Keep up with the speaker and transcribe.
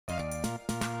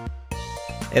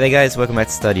Hey there guys, welcome back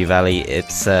to Stardew Valley.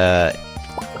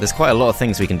 There's quite a lot of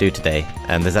things we can do today,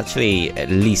 and there's actually at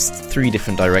least 3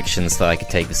 different directions that I could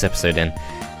take this episode in,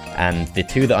 and the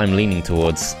 2 that I'm leaning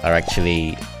towards are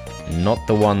actually not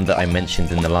the one that I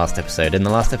mentioned in the last episode. In the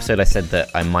last episode I said that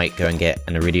I might go and get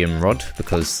an iridium rod,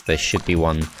 because there should be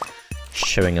one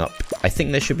showing up. I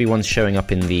think there should be one showing up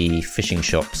in the fishing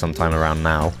shop sometime around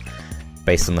now,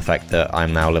 based on the fact that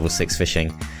I'm now level 6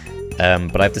 fishing.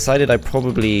 But I've decided I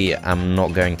probably am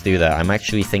not going to do that. I'm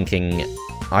actually thinking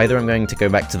either I'm going to go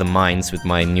back to the mines with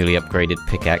my newly upgraded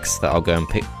pickaxe that I'll go and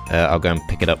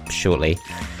pick it up shortly,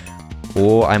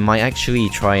 or I might actually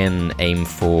try and aim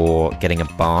for getting a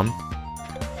barn.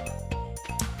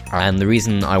 And the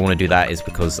reason I want to do that is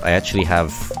because I actually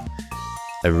have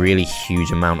a really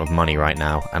huge amount of money right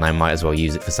now, and I might as well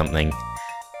use it for something.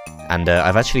 And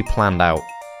I've actually planned out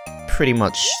pretty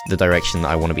much the direction that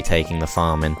I want to be taking the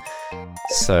farm in.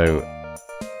 So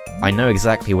I know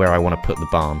exactly where I want to put the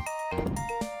barn,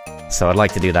 so I'd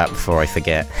like to do that before I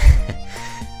forget.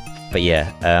 But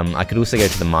yeah, I could also go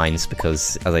to the mines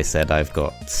because, as I said, I've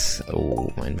got...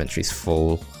 oh, my inventory's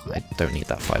full. I don't need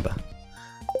that fiber.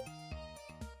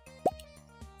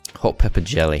 Hot pepper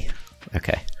jelly.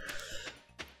 Okay.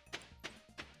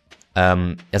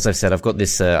 As I've said, I've got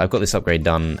this upgrade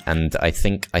done, and I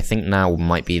think now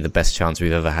might be the best chance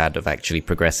we've ever had of actually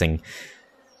progressing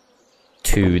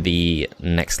to the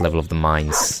next level of the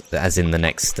mines, as in the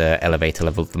next elevator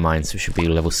level of the mines, which should be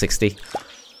level 60.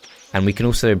 And we can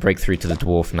also break through to the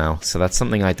dwarf now, so that's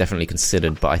something I definitely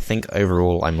considered, but I think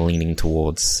overall I'm leaning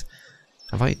towards...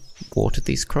 have I watered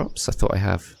these crops? I thought I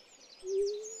have.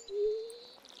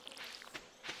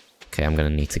 Okay, I'm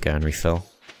gonna need to go and refill.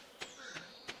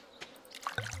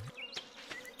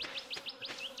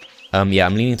 Yeah,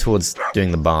 I'm leaning towards doing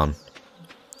the barn,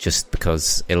 just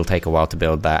because it'll take a while to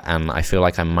build that, and I feel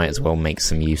like I might as well make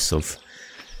some use of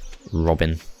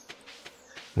Robin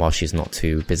while she's not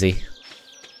too busy.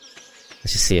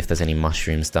 Let's just see if there's any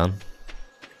mushrooms done.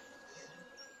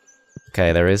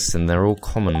 Okay, there is, and they're all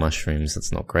common mushrooms.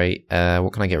 That's not great.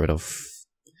 What can I get rid of?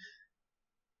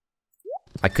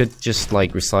 I could just,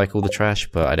 like, recycle the trash,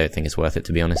 but I don't think it's worth it,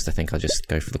 to be honest. I think I'll just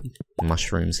go for the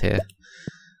mushrooms here.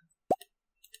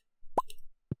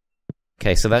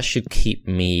 Okay, so that should keep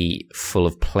me full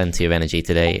of plenty of energy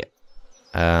today.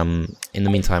 In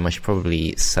the meantime, I should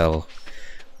probably sell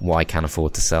what I can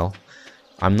afford to sell.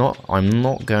 I'm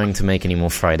not going to make any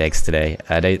more fried eggs today.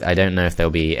 I don't know if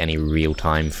there'll be any real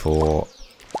time for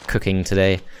cooking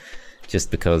today,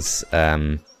 just because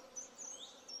I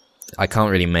can't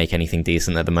really make anything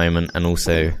decent at the moment, and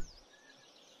also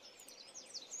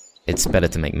it's better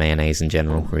to make mayonnaise in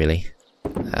general, really.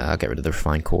 I'll get rid of the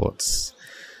refined quartz.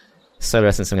 Solar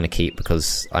essence I'm going to keep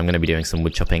because I'm going to be doing some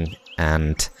wood chopping,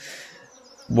 and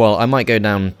well, I might go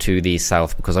down to the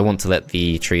south because I want to let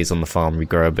the trees on the farm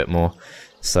regrow a bit more.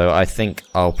 So I think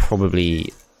I'll probably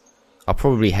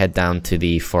head down to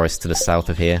the forest to the south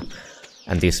of here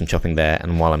and do some chopping there,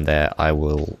 and while I'm there I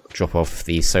will drop off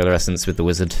the solar essence with the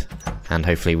wizard, and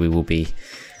hopefully we will be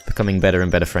becoming better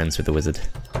and better friends with the wizard.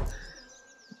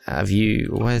 Have you...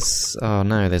 where's... oh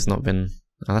no, there's not been...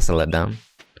 oh, that's a letdown.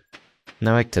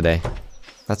 No egg today.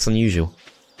 That's unusual.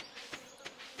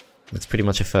 That's pretty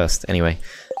much a first. Anyway,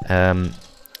 so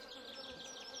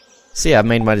yeah, I've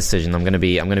made my decision. I'm gonna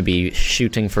be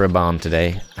shooting for a barn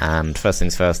today, and first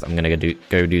things first, I'm gonna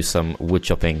go do some wood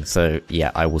chopping. So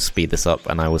yeah, I will speed this up,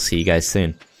 and I will see you guys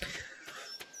soon.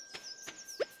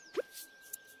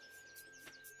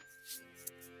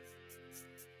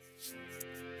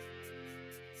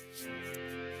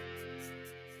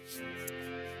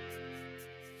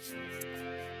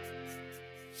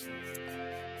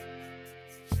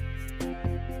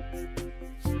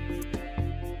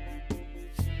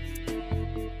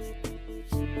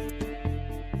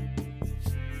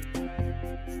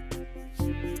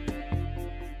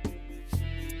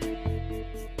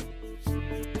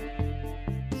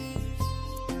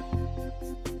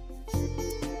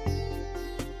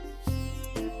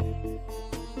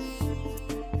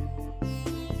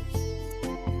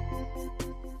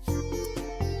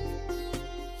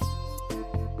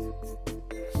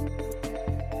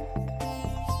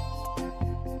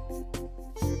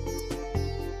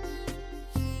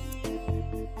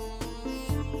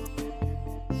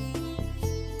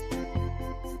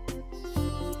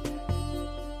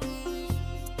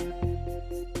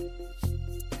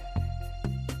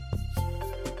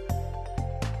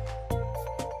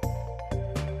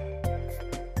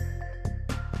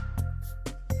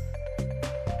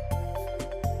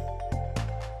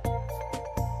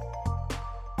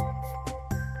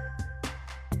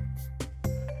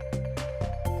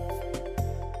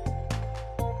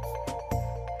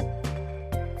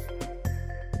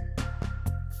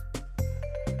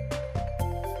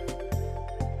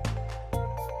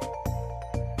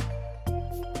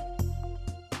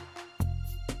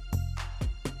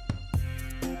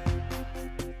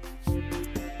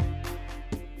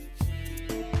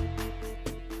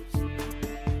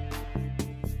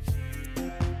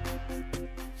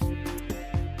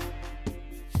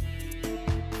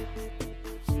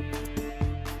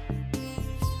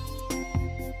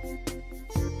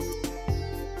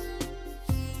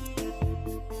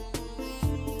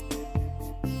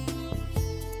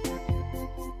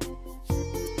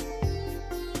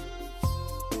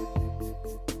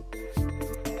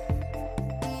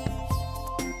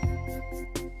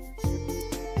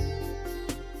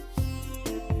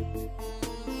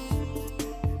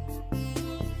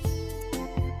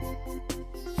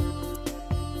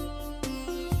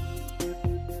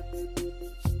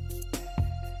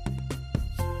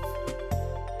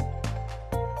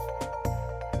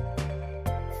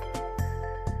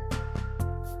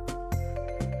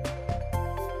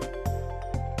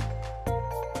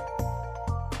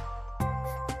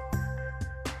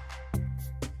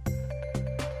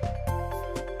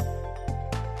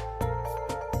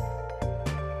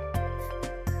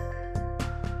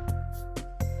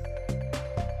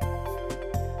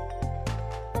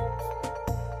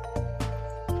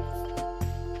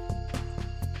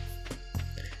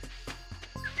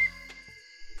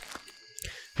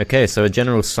 Okay, so a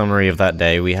general summary of that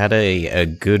day. We had a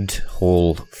good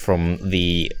haul from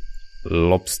the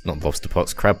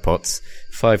crab pots.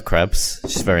 5 crabs,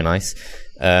 which is very nice.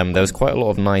 There was quite a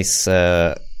lot of nice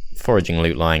foraging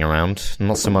loot lying around.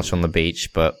 Not so much on the beach,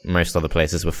 but most other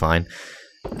places were fine.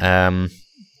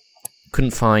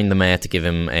 Couldn't find the mayor to give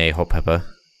him a hot pepper.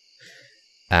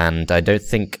 And I don't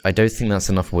think that's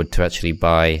enough wood to actually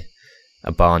buy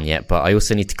a barn yet, but I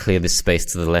also need to clear this space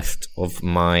to the left of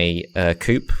my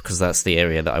coop, because that's the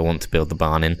area that I want to build the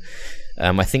barn in.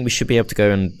 I think we should be able to go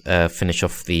and finish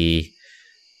off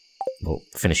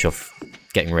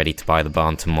getting ready to buy the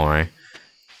barn tomorrow.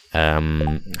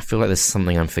 I feel like there's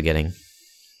something I'm forgetting.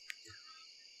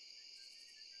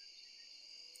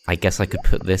 I guess I could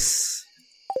put this.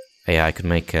 Yeah, I could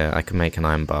make an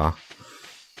iron bar.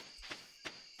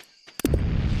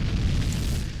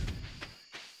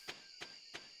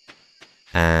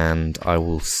 And I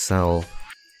will sell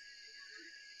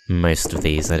most of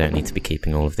these. I don't need to be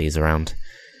keeping all of these around.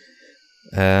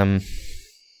 I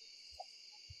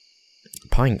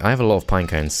have a lot of pine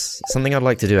cones. Something I'd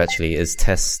like to do actually is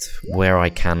test where I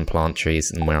can plant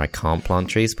trees and where I can't plant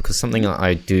trees, because something that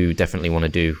I do definitely want to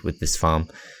do with this farm.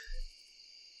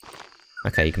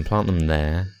 Okay, you can plant them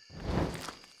there.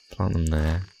 Plant them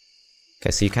there.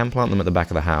 Okay, so you can plant them at the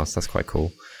back of the house. That's quite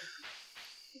cool.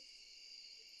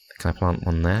 Can I plant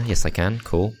one there? Yes, I can.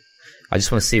 Cool. I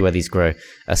just want to see where these grow.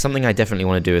 Something I definitely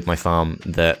want to do with my farm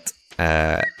that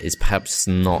is perhaps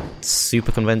not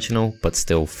super conventional, but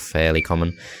still fairly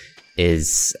common,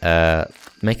 is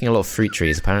making a lot of fruit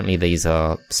trees. Apparently these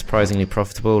are surprisingly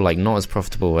profitable, like not as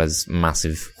profitable as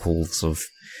massive hauls of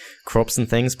crops and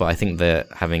things, but I think that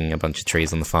having a bunch of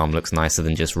trees on the farm looks nicer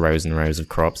than just rows and rows of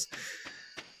crops.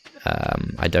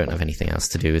 I don't have anything else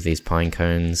to do with these pine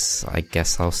cones. I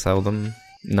guess I'll sell them.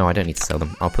 No, I don't need to sell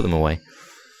them. I'll put them away.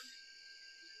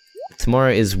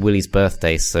 Tomorrow is Willie's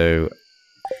birthday, so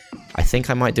I think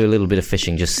I might do a little bit of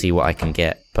fishing, just see what I can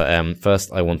get. But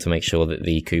first I want to make sure that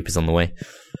the coop is on the way.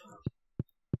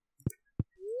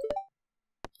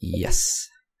 Yes.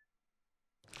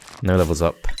 No levels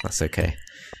up. That's okay.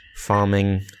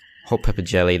 Farming. Hot pepper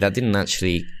jelly. That didn't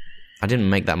actually... I didn't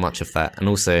make that much of that. And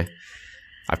also,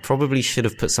 I probably should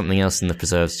have put something else in the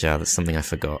preserves jar. That's something I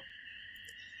forgot.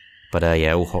 But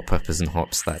yeah, all hot peppers and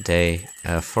hops that day.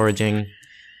 Foraging.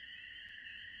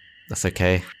 That's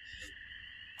okay.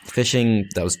 Fishing,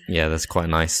 that's quite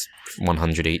nice.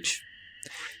 100 each.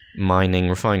 Mining,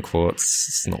 refined quartz,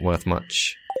 it's not worth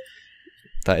much.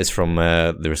 That is from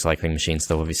the recycling machine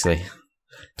still, obviously.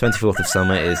 24th of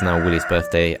summer is now Willie's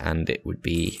birthday, and it would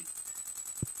be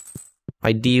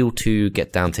ideal to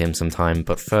get down to him sometime,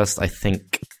 but first I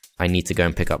think I need to go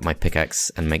and pick up my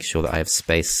pickaxe and make sure that I have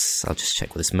space. I'll just check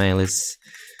what this mail is.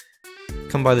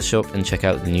 Come by the shop and check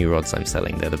out the new rods I'm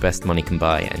selling. They're the best money can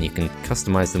buy, and you can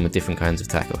customize them with different kinds of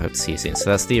tackle. Hope to see you soon.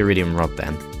 So that's the iridium rod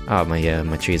then. Ah,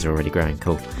 my trees are already growing.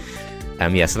 Cool.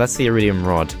 Yeah, so that's the iridium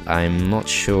rod. I'm not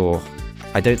sure.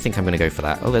 I don't think I'm going to go for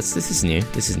that. Oh, this is new.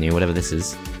 This is new, whatever this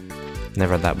is.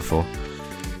 Never had that before.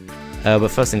 But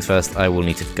first things first, I will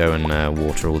need to go and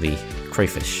water all the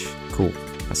crayfish. Cool.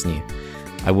 That's new.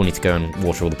 I will need to go and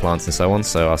water all the plants and so on,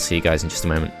 so I'll see you guys in just a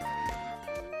moment.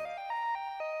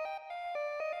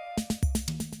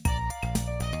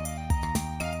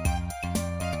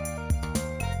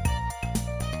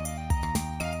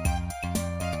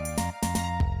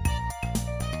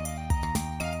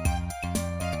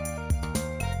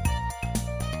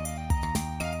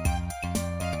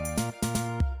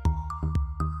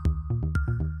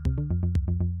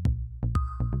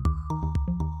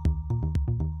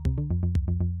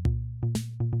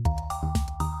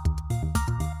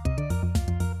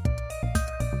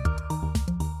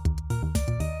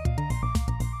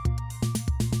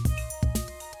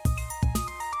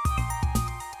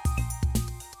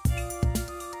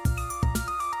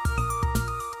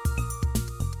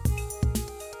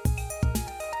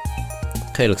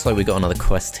 Okay, looks like we got another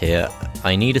quest here.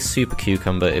 I need a super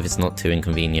cucumber if it's not too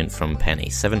inconvenient from Penny.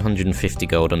 750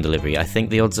 gold on delivery. I think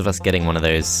the odds of us getting one of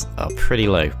those are pretty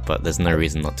low, but there's no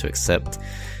reason not to accept.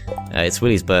 It's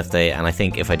Willie's birthday, and I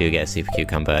think if I do get a super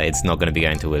cucumber, it's not going to be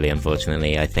going to Willie,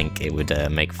 unfortunately. I think it would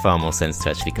make far more sense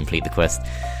to actually complete the quest.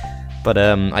 But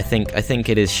I think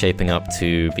it is shaping up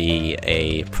to be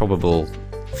a probable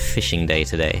fishing day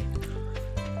today.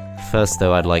 First,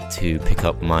 though, I'd like to pick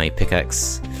up my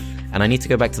pickaxe. And I need to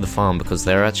go back to the farm because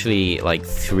there are actually like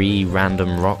 3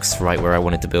 random rocks right where I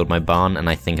wanted to build my barn, and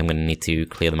I think I'm going to need to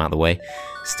clear them out of the way.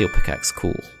 Steel pickaxe,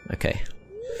 cool. Okay.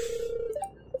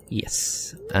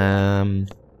 Yes. Do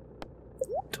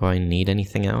I need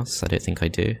anything else? I don't think I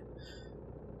do.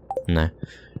 No.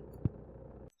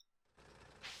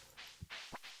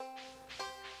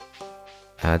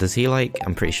 Does he like...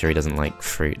 I'm pretty sure he doesn't like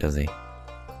fruit, does he?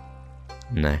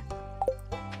 No.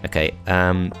 Okay,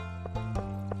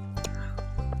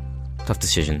 tough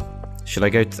decision. Should I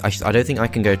go to... I don't think I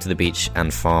can go to the beach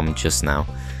and farm just now.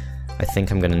 I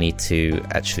think I'm going to need to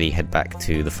actually head back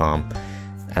to the farm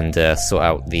and sort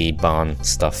out the barn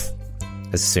stuff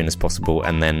as soon as possible,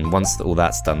 and then once all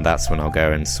that's done, that's when I'll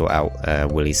go and sort out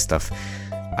Willie's stuff.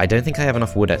 I don't think I have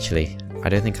enough wood, actually. I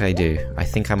don't think I do. I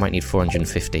think I might need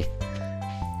 450.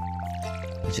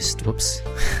 Just, whoops,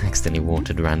 accidentally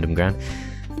watered random ground.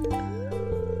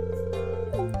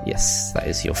 Yes, that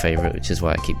is your favourite, which is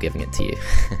why I keep giving it to you.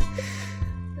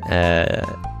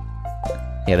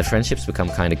 Yeah, the friendships become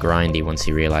kind of grindy once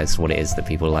you realise what it is that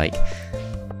people like.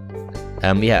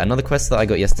 Yeah, another quest that I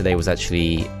got yesterday was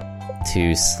actually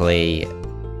to slay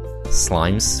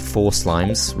slimes, 4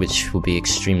 slimes, which will be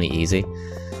extremely easy.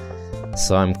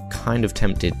 So I'm kind of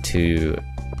tempted to...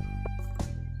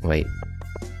 Wait,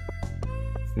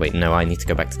 no, I need to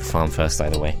go back to the farm first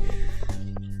either way.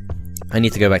 I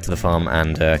need to go back to the farm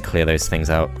and clear those things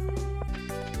out.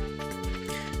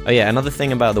 Oh yeah, another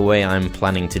thing about the way I'm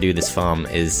planning to do this farm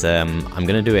is I'm going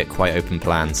to do it quite open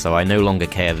plan, so I no longer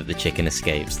care that the chicken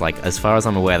escapes. Like, as far as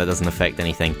I'm aware, that doesn't affect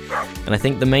anything. And I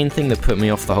think the main thing that put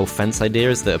me off the whole fence idea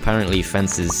is that apparently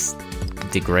fences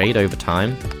degrade over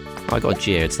time. Oh, I got a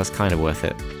geode, so that's kind of worth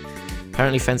it.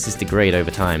 Apparently fences degrade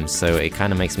over time, so it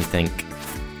kind of makes me think,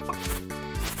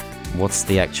 what's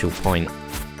the actual point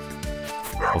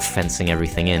of fencing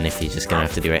everything in if you're just going to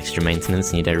have to do extra maintenance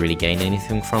and you don't really gain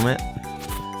anything from it?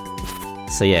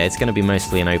 So yeah, it's going to be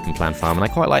mostly an open plan farm, and I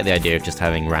quite like the idea of just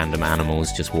having random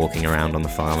animals just walking around on the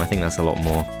farm. I think that's a lot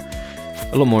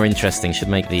more interesting, should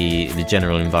make the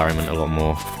general environment a lot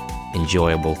more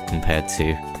enjoyable compared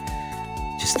to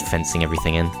just fencing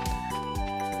everything in.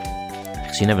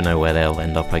 Because you never know where they'll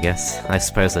end up, I guess. I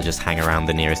suppose they'll just hang around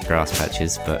the nearest grass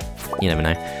patches, but you never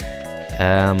know.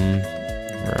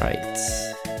 Right.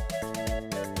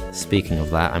 Speaking of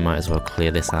that, I might as well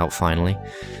clear this out finally.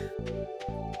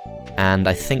 And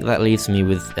I think that leaves me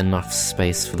with enough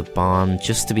space for the barn.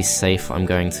 Just to be safe, I'm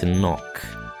going to knock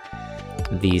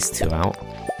these 2 out.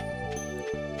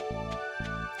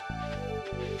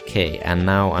 Okay, and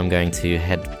now I'm going to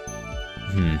head...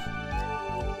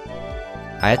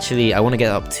 I want to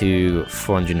get up to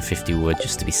 450 wood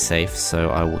just to be safe, so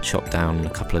I will chop down a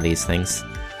couple of these things.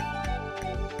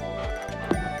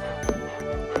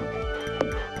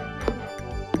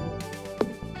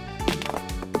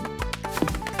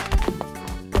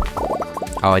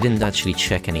 Oh, I didn't actually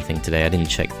check anything today. I didn't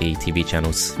check the TV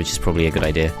channels, which is probably a good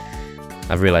idea.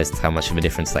 I've realised how much of a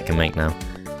difference that can make now.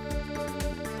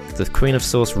 The Queen of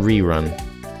Sauce rerun.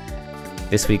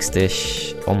 This week's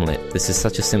dish, omelette. This is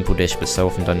such a simple dish, but so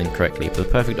often done incorrectly. But the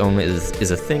perfect omelette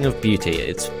is a thing of beauty.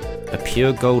 It's a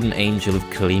pure golden angel of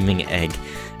gleaming egg,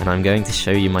 and I'm going to show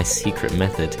you my secret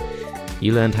method.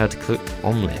 You learned how to cook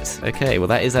omelette. Okay, well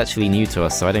that is actually new to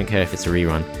us, so I don't care if it's a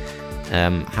rerun.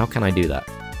 How can I do that?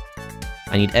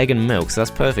 I need egg and milk, so that's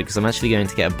perfect, because I'm actually going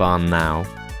to get a barn now.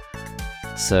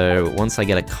 So, once I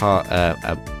get a calf?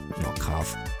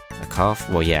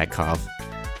 Well, yeah, a calf.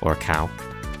 Or a cow.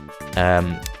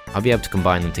 I'll be able to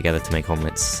combine them together to make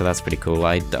omelettes, so that's pretty cool.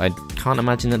 I can't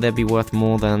imagine that they'd be worth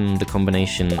more than the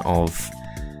combination of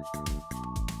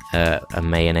a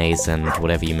mayonnaise and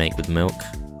whatever you make with milk,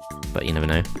 but you never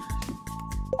know.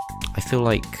 I feel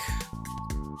like...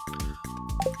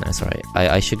 No, it's alright.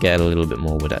 I should get a little bit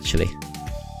more wood, actually.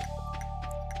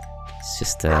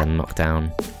 Just knock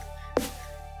down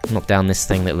this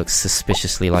thing that looks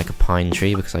suspiciously like a pine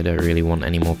tree, because I don't really want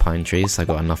any more pine trees. I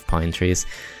got enough pine trees.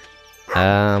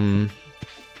 And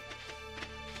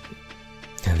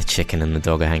the chicken and the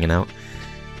dog are hanging out.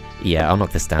 Yeah, I'll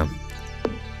knock this down.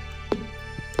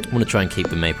 I want to try and keep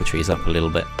the maple trees up a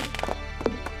little bit.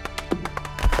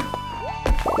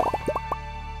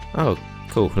 Oh,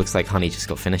 cool. Looks like honey just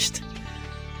got finished.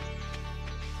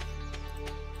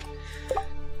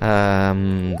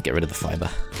 Get rid of the fibre.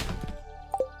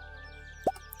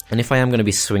 And if I am going to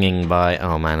be swinging by...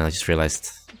 Oh man, I just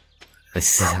realised...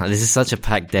 This is such a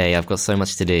packed day. I've got so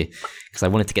much to do. Because I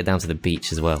wanted to get down to the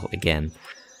beach as well, again.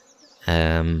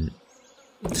 So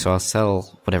I'll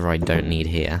sell whatever I don't need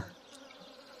here.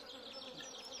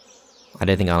 I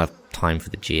don't think I'll have time for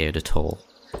the geode at all.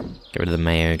 Get rid of the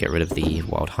mayo, get rid of the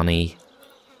wild honey.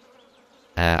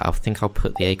 I think I'll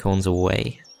put the acorns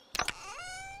away.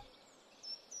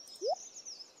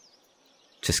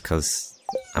 Just because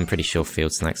I'm pretty sure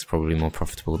field snacks are probably more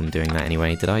profitable than doing that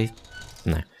anyway. Did I?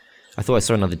 No. I thought I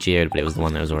saw another geode, but it was the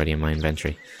one that was already in my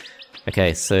inventory.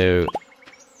 Okay, so...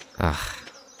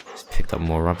 just picked up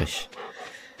more rubbish.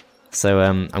 So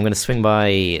I'm going to swing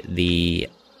by the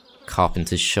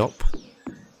carpenter's shop,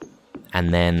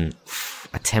 and then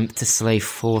attempt to slay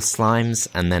 4 slimes,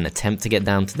 and then attempt to get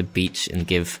down to the beach and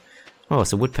give... Oh,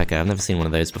 it's a woodpecker. I've never seen one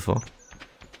of those before.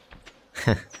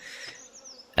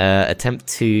 Attempt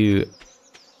to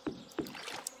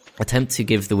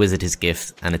give the wizard his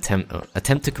gift, and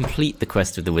attempt to complete the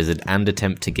quest with the wizard, and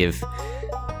attempt to give...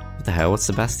 What the hell? What's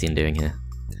Sebastian doing here?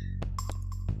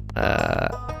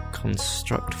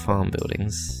 Construct farm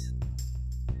buildings.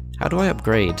 How do I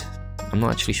upgrade? I'm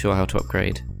not actually sure how to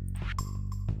upgrade.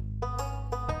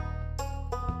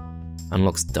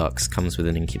 Unlocks ducks, comes with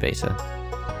an incubator.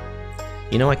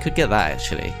 You know, I could get that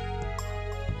actually.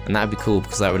 And that would be cool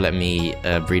because that would let me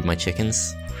breed my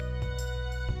chickens.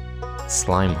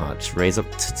 Slime hutch, raise up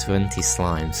to 20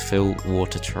 slimes, fill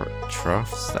water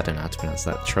troughs, I don't know how to pronounce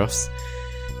that, troughs,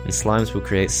 and slimes will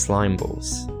create slime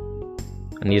balls.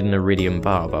 I need an iridium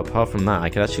bar, but apart from that I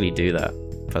could actually do that,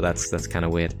 but that's kind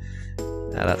of weird.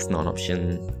 That's not an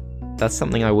option. That's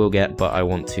something I will get, but I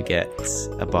want to get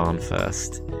a barn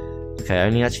first. Okay, I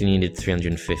only actually needed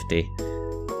 350.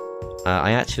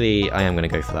 I am going to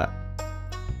go for that.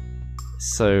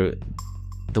 So,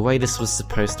 the way this was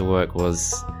supposed to work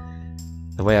was...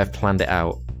 The way I've planned it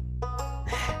out...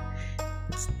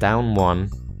 It's down 1...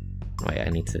 Wait, I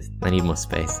need more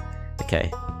space.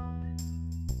 Okay.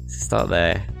 Start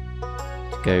there.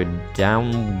 Go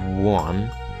down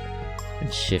 1...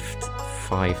 And shift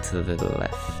 5 to the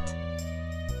left.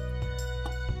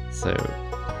 So...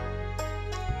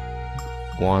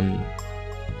 1...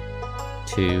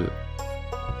 2...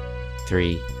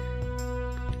 3...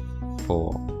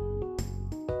 4...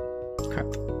 Crap.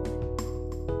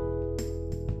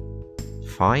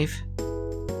 5?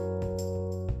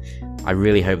 I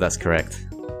really hope that's correct.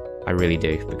 I really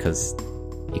do, because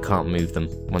you can't move them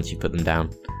once you put them down.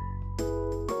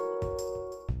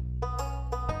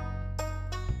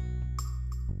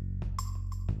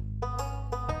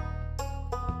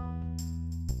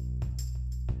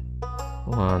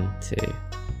 One, 2,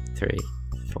 3,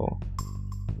 4.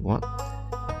 What?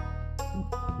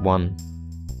 1,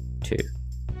 2,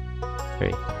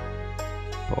 3,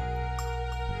 4.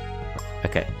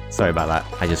 Okay, sorry about that.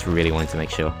 I just really wanted to make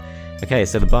sure. Okay,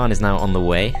 so the barn is now on the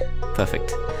way.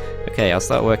 Perfect. Okay, I'll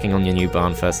start working on your new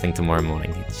barn first thing tomorrow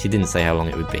morning. She didn't say how long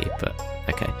it would be, but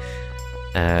okay.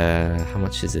 How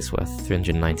much is this worth?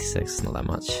 396, not that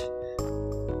much.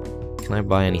 Can I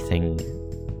buy anything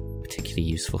particularly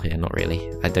useful here? Not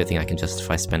really. I don't think I can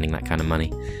justify spending that kind of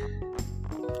money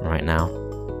right now.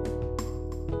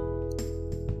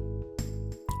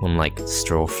 On like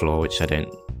straw floor, which I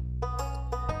don't...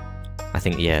 I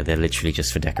think, yeah, they're literally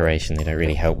just for decoration. They don't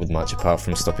really help with much apart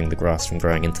from stopping the grass from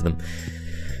growing into them.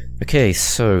 Okay,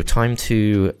 so time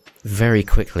to very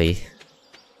quickly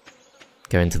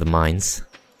go into the mines.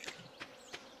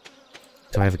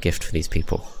 Do I have a gift for these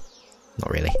people?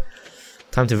 Not really.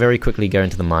 Time to very quickly go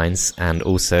into the mines and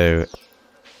also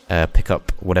pick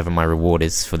up whatever my reward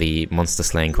is for the monster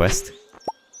slaying quest.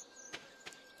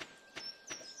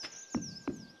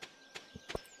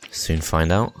 Soon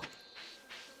find out.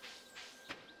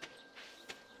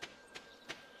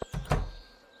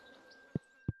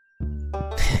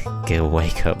 Gil,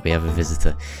 wake up, we have a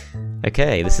visitor.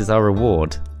 Okay, this is our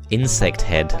reward. Insect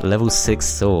head, level 6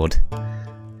 sword.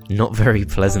 Not very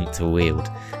pleasant to wield.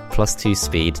 +2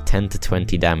 speed, 10 to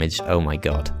 20 damage. Oh my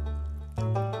god.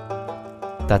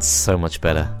 That's so much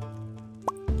better.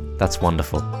 That's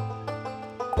wonderful.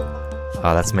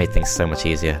 Oh, that's made things so much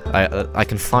easier. I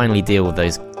can finally deal with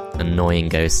those annoying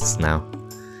ghosts now.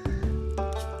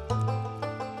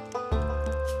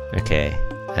 Okay.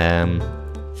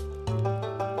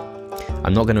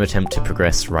 I'm not going to attempt to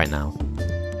progress right now.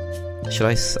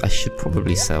 I should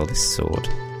probably sell this sword.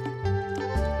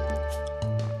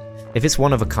 If it's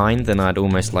one of a kind, then I'd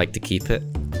almost like to keep it.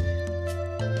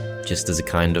 Just as a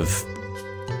kind of...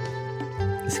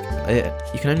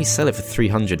 You can only sell it for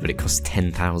 300, but it costs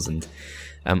 10,000.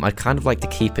 I'd kind of like to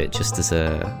keep it just as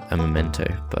a memento,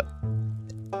 but...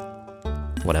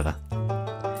 Whatever.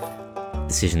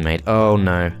 Decision made. Oh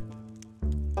no.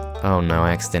 Oh no,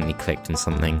 I accidentally clicked on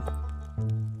something.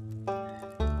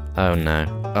 Oh no.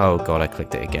 Oh god, I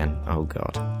clicked it again. Oh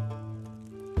god.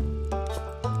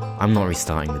 I'm not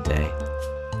restarting the day.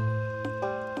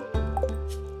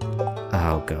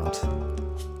 Oh god.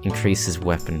 Increases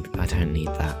weapon. I don't need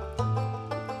that.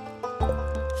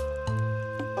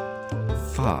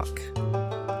 Fuck.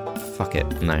 Fuck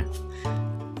it. No.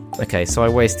 Okay, so I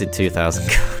wasted 2,000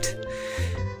 gold.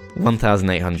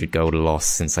 1,800 gold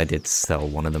lost since I did sell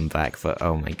one of them back, but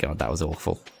oh my god, that was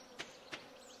awful.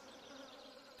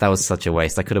 That was such a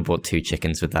waste. I could have bought 2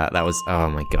 chickens with that. That was... Oh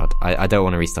my god. I don't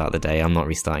want to restart the day. I'm not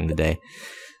restarting the day.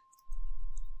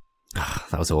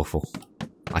 That was awful.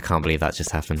 I can't believe that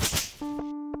just happened.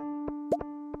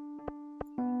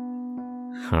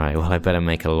 Alright, well I better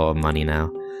make a lot of money now.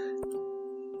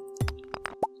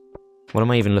 What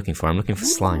am I even looking for? I'm looking for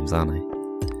slimes, aren't I?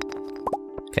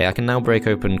 Okay, I can now break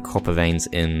open copper veins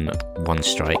in 1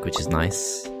 strike, which is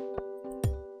nice.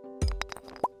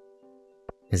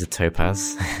 Here's a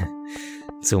topaz.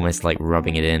 It's almost like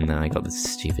rubbing it in, and I got this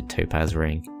stupid topaz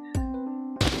ring.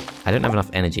 I don't have enough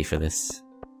energy for this.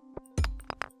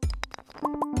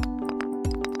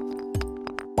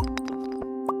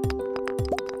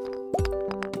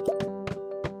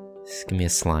 Just give me a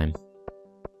slime.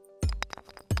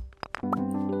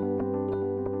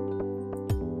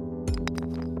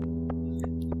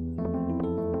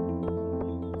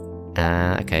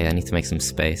 Okay, I need to make some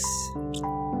space.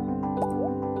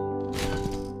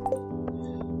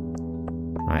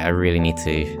 Right, I really need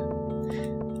to...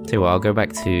 Tell you what, I'll go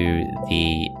back to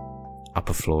the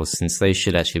upper floors, since those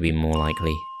should actually be more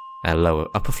likely. Lower...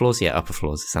 Upper floors? Yeah, upper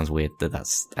floors. It sounds weird that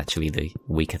that's actually the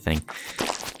weaker thing.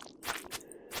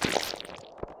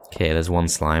 Okay, there's 1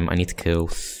 slime. I need to kill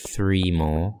 3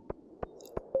 more.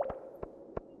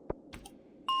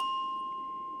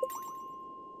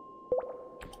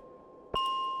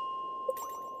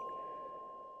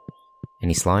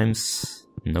 Any slimes?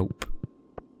 Nope.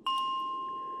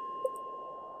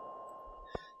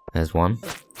 There's 1.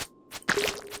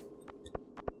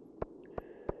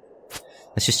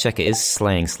 Let's just check it is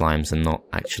slaying slimes and not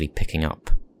actually picking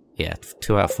up. Yeah,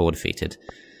 2 out of 4 defeated.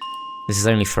 This is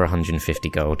only for 150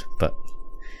 gold, but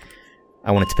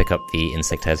I wanted to pick up the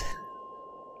insect head.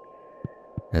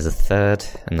 There's a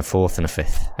 3rd, and a 4th, and a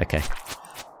 5th. Okay.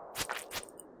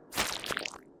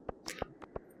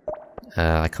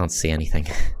 I can't see anything.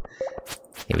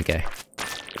 Here we go.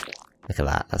 Look at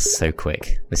that, that's so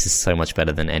quick. This is so much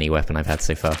better than any weapon I've had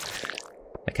so far.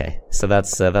 Okay, so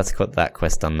that's got that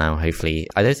quest done now, hopefully.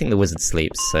 I don't think the wizard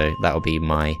sleeps, so that'll be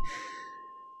my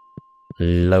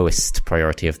lowest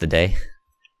priority of the day.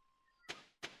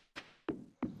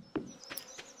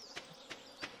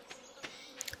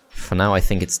 For now, I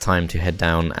think it's time to head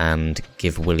down and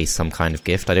give Willy some kind of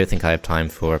gift. I don't think I have time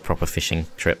for a proper fishing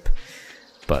trip,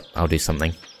 but I'll do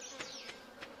something.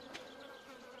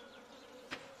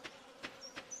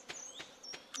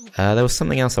 There was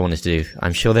something else I wanted to do.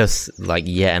 I'm sure there's like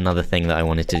yet another thing that I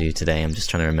wanted to do today. I'm just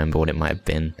trying to remember what it might have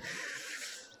been.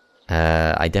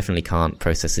 I definitely can't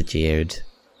process a geode.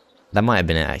 That might have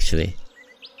been it, actually.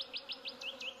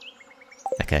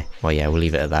 Okay, well yeah, we'll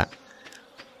leave it at that.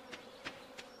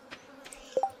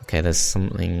 Okay, there's some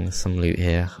loot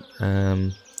here.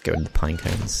 Get rid of the pine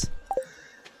cones.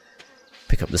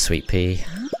 Pick up the sweet pea.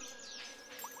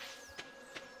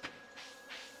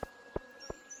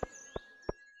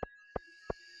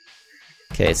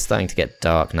 Okay, it's starting to get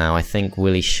dark now. I think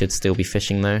Willy should still be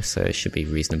fishing though, so it should be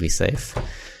reasonably safe.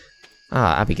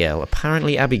 Ah, Abigail.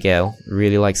 Apparently Abigail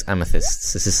really likes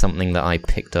amethysts. This is something that I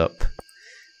picked up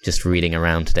just reading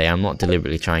around today. I'm not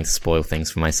deliberately trying to spoil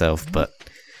things for myself, but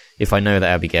if I know that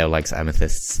Abigail likes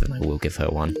amethysts, then I will give her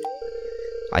one.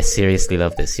 I seriously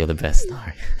love this. You're the best. No.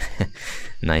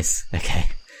 Nice. Okay.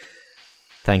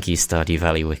 Thank you, Stardew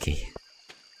Valley Wiki.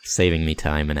 Saving me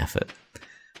time and effort.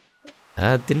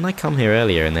 Didn't I come here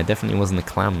earlier and there definitely wasn't a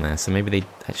clam there, so maybe they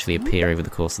actually appear over the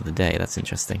course of the day. That's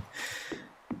interesting.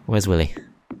 Where's Willy?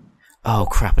 Oh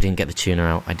crap, I didn't get the tuner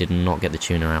out. I did not get the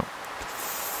tuner out.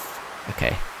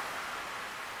 Okay.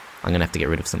 I'm gonna have to get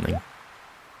rid of something.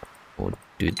 Or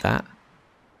do that.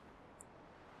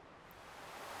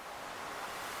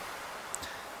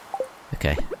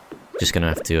 Okay. Just gonna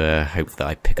have to hope that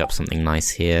I pick up something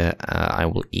nice here. I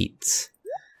will eat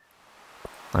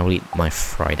my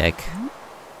fried egg.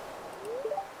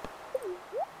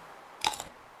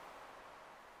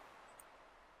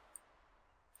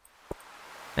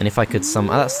 And if I could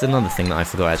that's another thing that I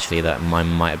forgot actually that I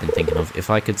might have been thinking of. If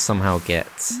I could somehow get,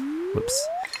 whoops.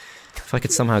 If I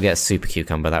could somehow get a super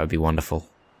cucumber, that would be wonderful.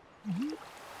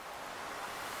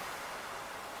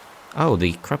 Oh,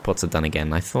 the crab pots are done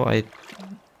again. Have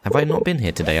I not been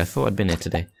here today? I thought I'd been here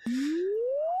today.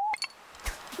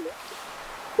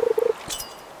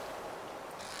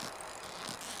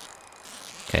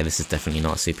 Okay, this is definitely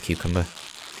not a super cucumber.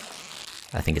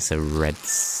 I think it's a red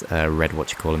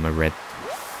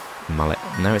mullet.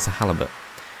 No, it's a halibut.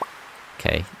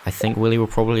 Okay, I think Willy will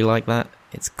probably like that.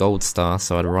 It's gold star,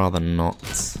 so I'd rather not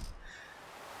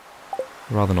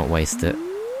waste it.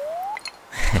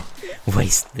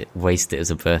 Waste it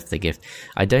as a birthday gift.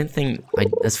 I don't think,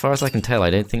 as far as I can tell, I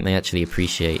don't think they actually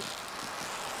appreciate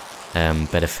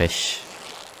better fish,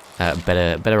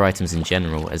 better items in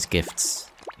general as gifts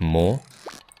more.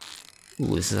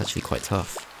 Ooh, this is actually quite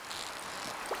tough.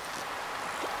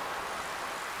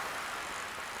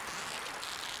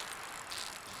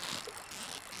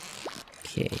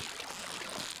 Okay.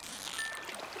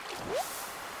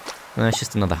 No, it's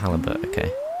just another halibut,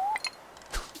 okay.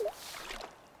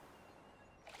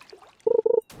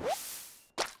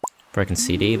 Broken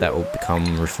CD, that will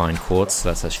become refined quartz, so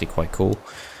that's actually quite cool.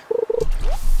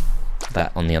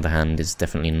 That, on the other hand, is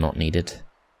definitely not needed.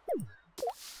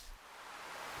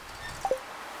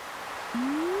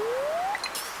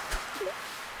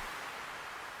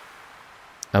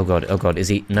 Oh god, is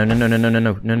he? No.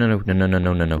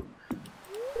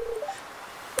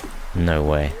 No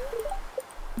way.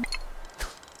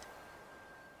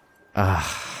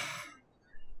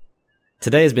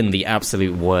 Today has been the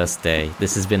absolute worst day.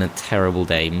 This has been a terrible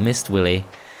day. Missed Willy.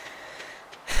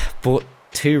 Bought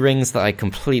 2 rings that I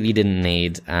completely didn't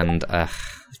need, and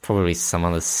probably some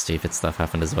other stupid stuff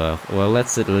happened as well. Well,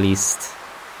 let's at least...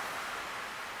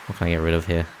 What can I get rid of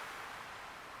here?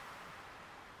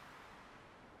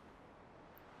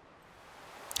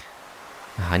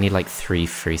 I need like 3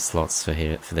 free slots for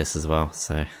this as well,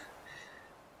 so...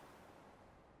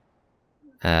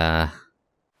 Fine,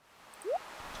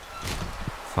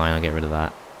 I'll get rid of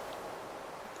that.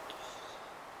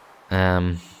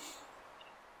 I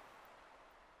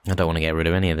don't want to get rid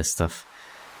of any of this stuff.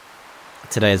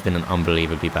 Today has been an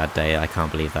unbelievably bad day, I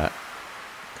can't believe that.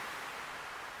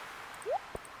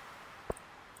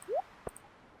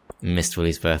 Missed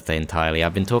Willy's birthday entirely.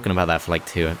 I've been talking about that for like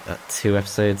two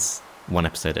episodes. 1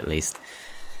 episode at least.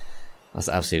 That's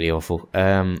absolutely awful.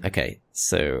 Okay,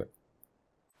 so...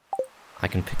 I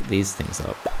can pick these things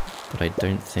up, but I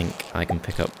don't think I can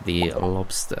pick up the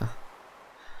lobster.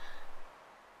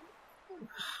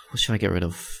 What should I get rid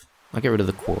of? I'll get rid of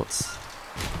the quartz.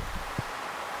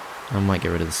 I might get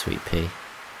rid of the sweet pea.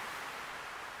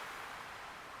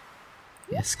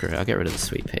 Yeah, screw it, I'll get rid of the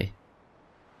sweet pea.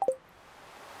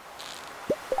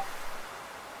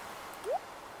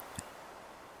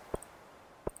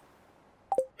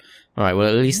 Alright, well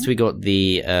at least we got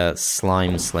the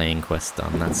slime slaying quest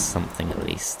done, that's something at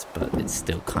least, but it's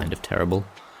still kind of terrible.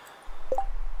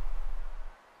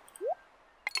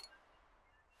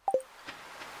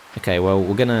 Okay, well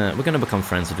we're gonna become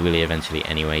friends with Willy eventually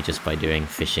anyway, just by doing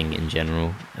fishing in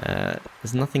general.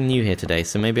 There's nothing new here today,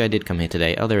 so maybe I did come here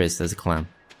today. Oh, there's a clam.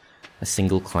 A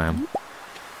single clam.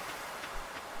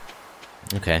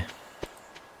 Okay.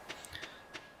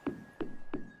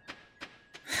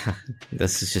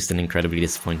 This is just an incredibly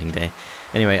disappointing day.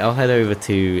 Anyway, I'll head over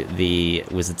to the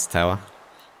Wizard's Tower.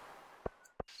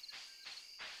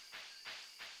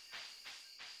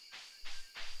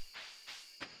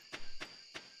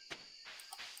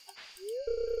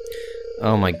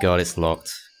 Oh my god, it's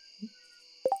locked.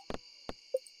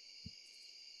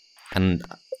 And...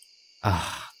 that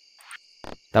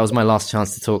was my last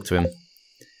chance to talk to him.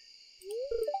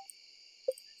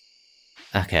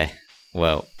 Okay,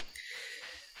 well...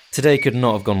 Today could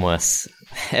not have gone worse.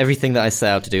 Everything that I set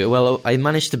out to do... Well, I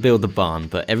managed to build the barn,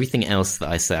 but everything else that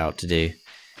I set out to do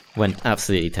went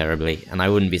absolutely terribly, and I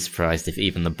wouldn't be surprised if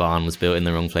even the barn was built in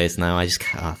the wrong place now. I just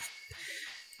can't...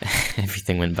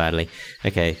 Everything went badly.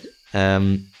 Okay,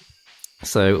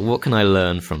 so what can I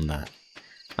learn from that?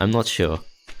 I'm not sure.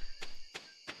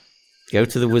 Go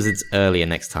to the wizards earlier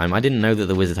next time. I didn't know that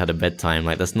the wizard had a bedtime.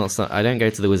 Like, that's not so... I don't go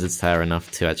to the wizard's tower enough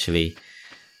to actually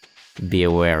be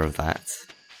aware of that.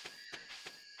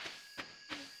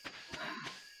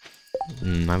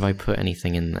 Have I put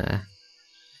anything in there?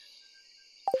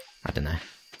 I don't know.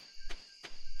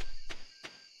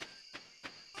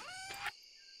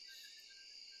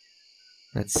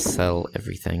 Let's sell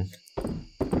everything.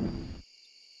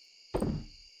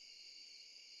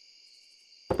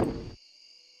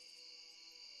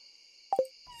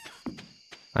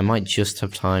 I might just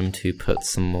have time to put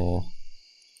some more...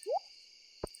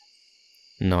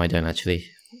 No, I don't actually.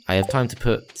 I have time to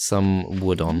put some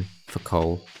wood on for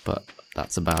coal, but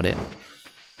that's about it.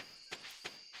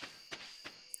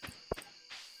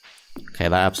 Okay,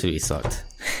 that absolutely sucked.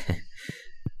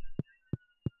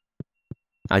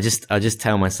 I just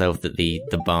tell myself that the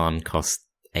barn cost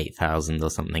 8,000 or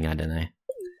something, I don't know.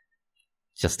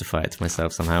 Justify it to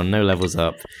myself somehow. No levels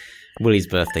up. Willy's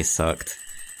birthday sucked.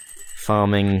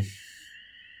 Farming.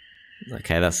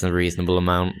 Okay, that's a reasonable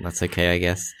amount. That's okay, I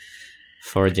guess.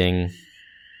 Foraging.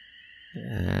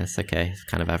 It's okay. It's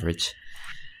kind of average.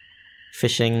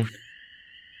 Fishing.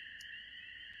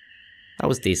 That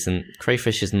was decent.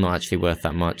 Crayfish is not actually worth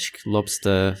that much.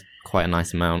 Lobster, quite a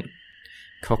nice amount.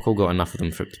 cockle, got enough of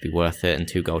them for it to be worth it, and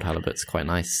 2 gold halibuts, quite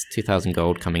nice. 2,000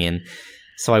 gold coming in.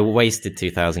 So I wasted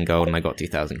 2,000 gold and I got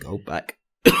 2,000 gold back.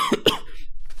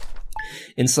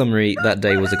 In summary, that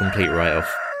day was a complete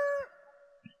write-off.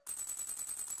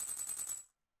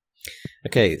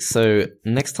 Okay, so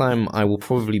next time I will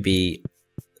probably be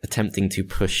attempting to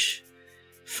push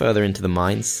further into the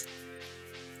mines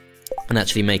and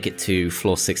actually make it to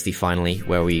floor 60 finally,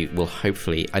 where we will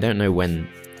hopefully, I don't know when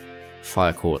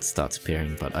fire quartz starts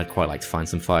appearing, but I'd quite like to find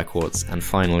some fire quartz and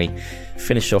finally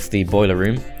finish off the boiler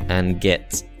room and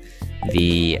get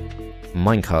the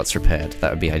minecarts repaired.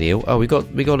 That would be ideal. Oh, we got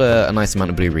a nice amount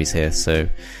of blueberries here, so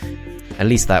at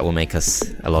least that will make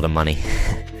us a lot of money.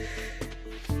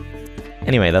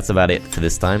 Anyway, that's about it for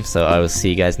this time, so I will see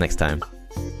you guys next time.